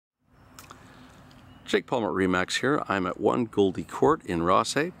Jake Palmer at Remax here. I'm at 1 Goldie Crt in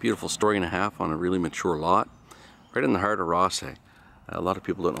Rothesay. Beautiful story and a half on a really mature lot. Right in the heart of Rothesay. A lot of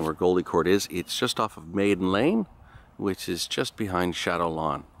people don't know where Goldie Crt is. It's just off of Maiden Lane, which is just behind Shadow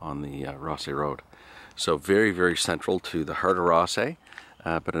Lawn on the Rothesay Road. So very, very central to the heart of Rothesay,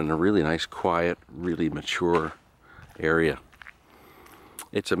 but in a really nice, quiet, really mature area.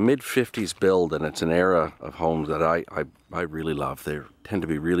 It's a mid-50s build, and it's an era of homes that I really love. They tend to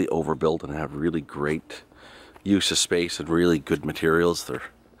be really overbuilt and have really great use of space and really good materials. They're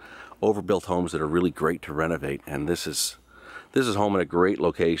overbuilt homes that are really great to renovate, and this is home in a great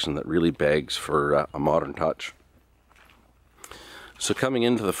location that really begs for a modern touch. So coming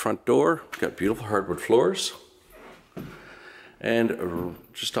into the front door, we've got beautiful hardwood floors, and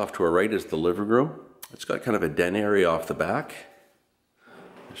just off to our right is the living room. It's got kind of a den area off the back.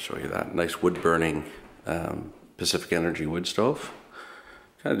 I'll show you that. Nice wood burning Pacific Energy wood stove.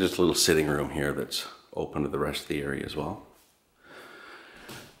 Kind of just a little sitting room here that's open to the rest of the area as well.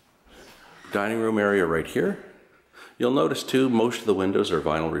 Dining room area right here. You'll notice too, most of the windows are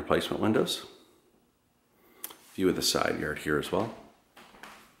vinyl replacement windows. View of the side yard here as well.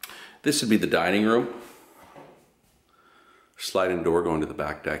 This would be the dining room. Sliding door going to the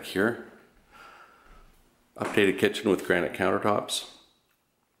back deck here. Updated kitchen with granite countertops.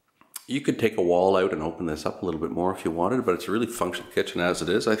 You could take a wall out and open this up a little bit more if you wanted, but it's a really functional kitchen as it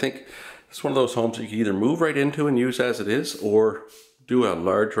is. I think it's one of those homes that you can either move right into and use as it is, or do a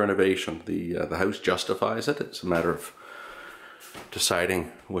large renovation. The house justifies it. It's a matter of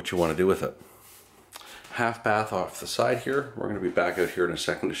deciding what you want to do with it. Half bath off the side here. We're going to be back out here in a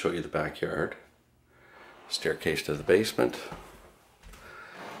second to show you the backyard. Staircase to the basement.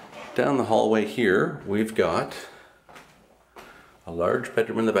 Down the hallway here, we've got a large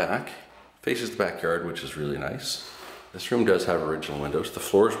bedroom in the back. Faces the backyard, which is really nice. This room does have original windows. The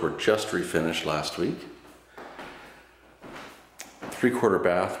floors were just refinished last week. 3/4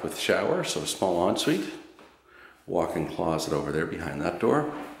 bath with shower, so a small ensuite. Walk-in closet over there behind that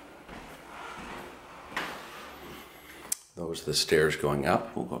door. Those are the stairs going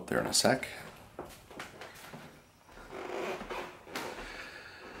up. We'll go up there in a sec.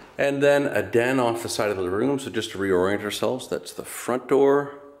 And then a den off the side of the room, so just to reorient ourselves, that's the front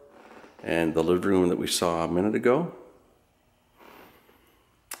door and the living room that we saw a minute ago.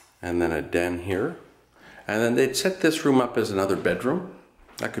 And then a den here. And then they'd set this room up as another bedroom.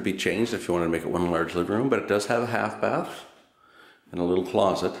 That could be changed if you want to make it one large living room, but it does have a half bath and a little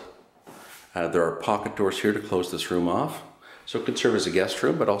closet. There are pocket doors here to close this room off. So it could serve as a guest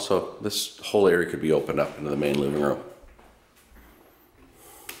room, but also this whole area could be opened up into the main living room.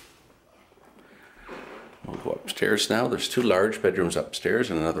 We'll go upstairs now. There's 2 large bedrooms upstairs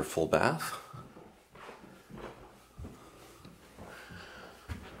and another full bath.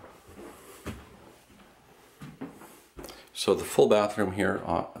 So the full bathroom here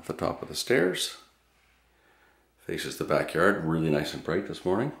at the top of the stairs faces the backyard. Really nice and bright this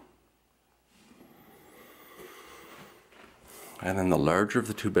morning. And then the larger of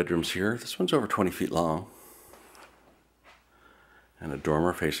the 2 bedrooms here. This one's over 20 feet long. And a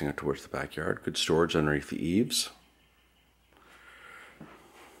dormer facing out towards the backyard. Good storage underneath the eaves.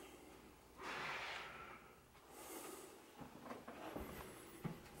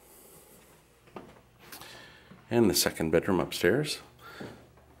 And the second bedroom upstairs.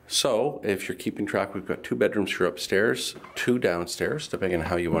 So, if you're keeping track, we've got 2 bedrooms here upstairs, 2 downstairs, depending on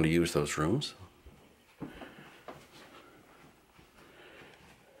how you want to use those rooms.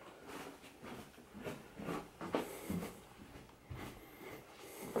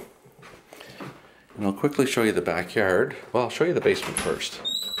 And I'll quickly show you the backyard. Well, I'll show you the basement first.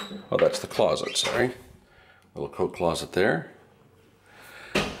 Oh, that's the closet, sorry. Little coat closet there.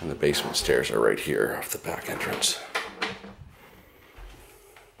 And the basement stairs are right here off the back entrance.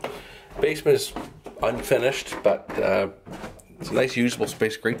 Basement is unfinished, but it's a nice usable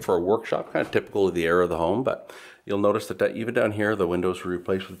space, great for a workshop, kind of typical of the era of the home, but you'll notice that even down here, the windows were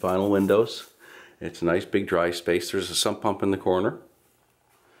replaced with vinyl windows. It's a nice big dry space. There's a sump pump in the corner.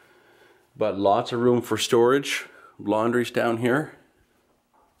 But lots of room for storage. Laundry's down here.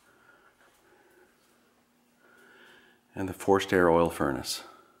 And the forced air oil furnace.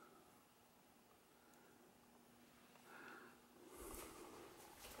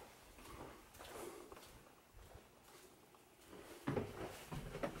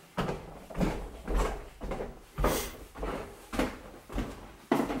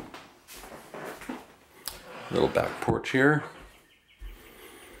 Little back porch here.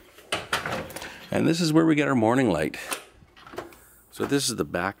 And this is where we get our morning light. So this is the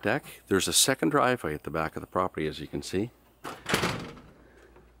back deck. There's a second driveway at the back of the property, as you can see.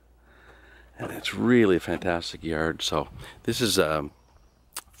 And It's really a fantastic yard. So this is a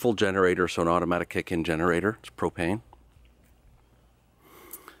full generator, so an automatic kick-in generator. It's propane.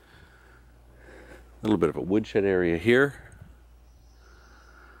 A little bit of a woodshed area here,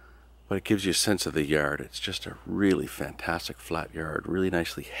 but it gives you a sense of the yard. It's just a really fantastic flat yard, really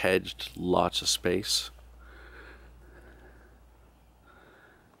nicely hedged, lots of space.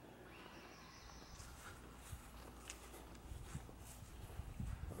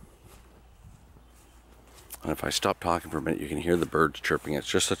 And if I stop talking for a minute, you can hear the birds chirping. It's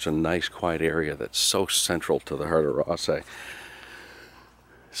just such a nice, quiet area that's so central to the heart of Rothesay.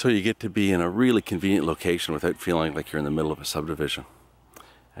 So you get to be in a really convenient location without feeling like you're in the middle of a subdivision.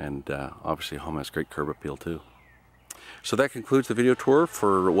 And obviously home has great curb appeal too. So that concludes the video tour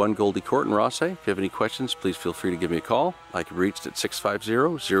for 1 Goldie Crt in Rothesay. If you have any questions, please feel free to give me a call. I can be reached at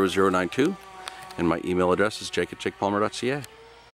 650-0092, and my email address is jake@jakepalmer.ca.